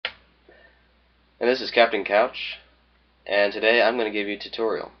And this is Captain Couch, and today I'm going to give you a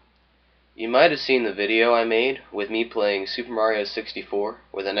tutorial. You might have seen the video I made with me playing Super Mario 64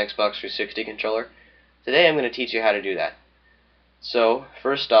 with an Xbox 360 controller. Today I'm going to teach you how to do that. So,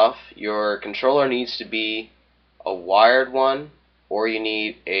 first off, your controller needs to be a wired one, or you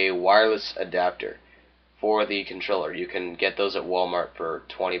need a wireless adapter for the controller. You can get those at Walmart for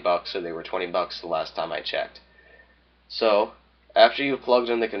 20 bucks, or they were 20 bucks the last time I checked. So, after you've plugged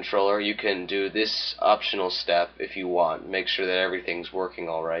in the controller, you can do this optional step if you want. Make sure that everything's working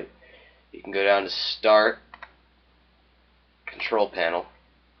alright. You can go down to Start, Control Panel,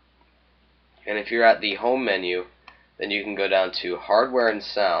 and if you're at the Home menu, then you can go down to Hardware and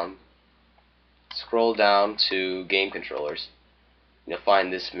Sound, scroll down to Game Controllers, and you'll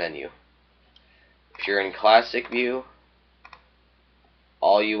find this menu. If you're in Classic View,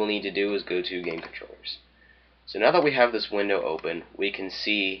 all you will need to do is go to Game Controllers. So now that we have this window open, we can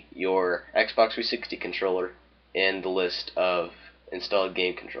see your Xbox 360 controller in the list of installed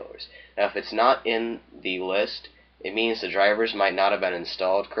game controllers. Now if it's not in the list, it means the drivers might not have been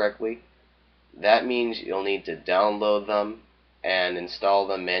installed correctly. That means you'll need to download them and install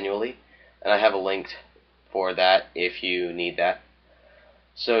them manually, and I have a link for that if you need that.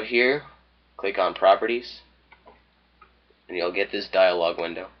 So here, click on Properties, and you'll get this dialog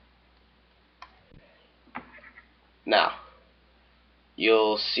window. Now,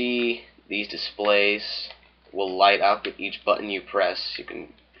 you'll see these displays will light up with each button you press. You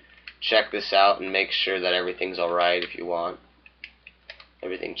can check this out and make sure that everything's alright if you want.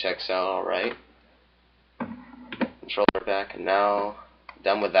 Everything checks out alright. Controller back, and now,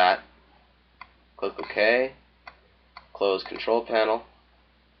 done with that. Click OK, close Control Panel,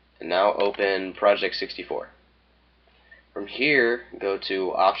 and now open Project 64. From here, go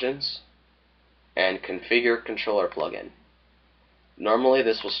to Options, and Configure Controller Plugin. Normally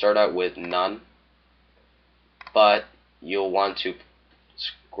this will start out with None, but you'll want to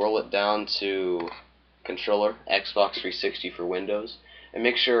scroll it down to Controller, Xbox 360 for Windows, and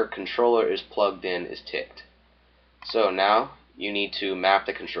make sure Controller is plugged in is ticked. So now you need to map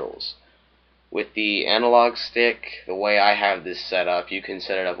the controls. With the analog stick, the way I have this set up, you can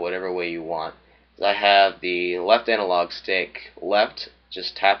set it up whatever way you want. I have the left analog stick left,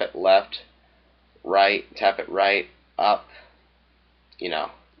 just tap it left, right, tap it right, up,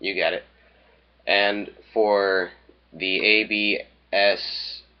 you get it. And for the A, B,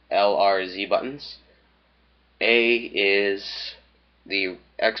 S, L, R, Z buttons, A is the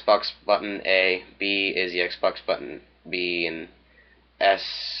Xbox button A, B is the Xbox button B, and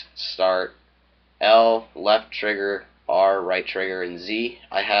S start, L left trigger, R right trigger, and Z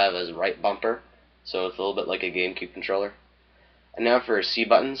I have as right bumper, so it's a little bit like a GameCube controller. And now for C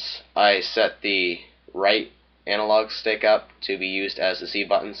buttons, I set the right analog stick up to be used as the C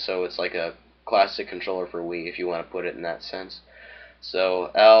button, so it's like a classic controller for Wii if you want to put it in that sense.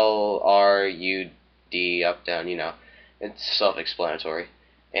 So L, R, U, D, up, down, it's self-explanatory.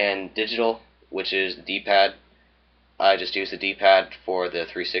 And digital, which is the D-pad, I just use the D-pad for the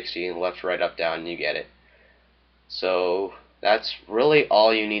 360, left, right, up, down, you get it. So that's really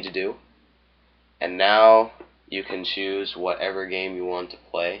all you need to do. And now you can choose whatever game you want to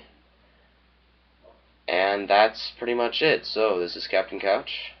play. And that's pretty much it. So this is Captain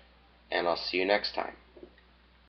Couch, and I'll see you next time.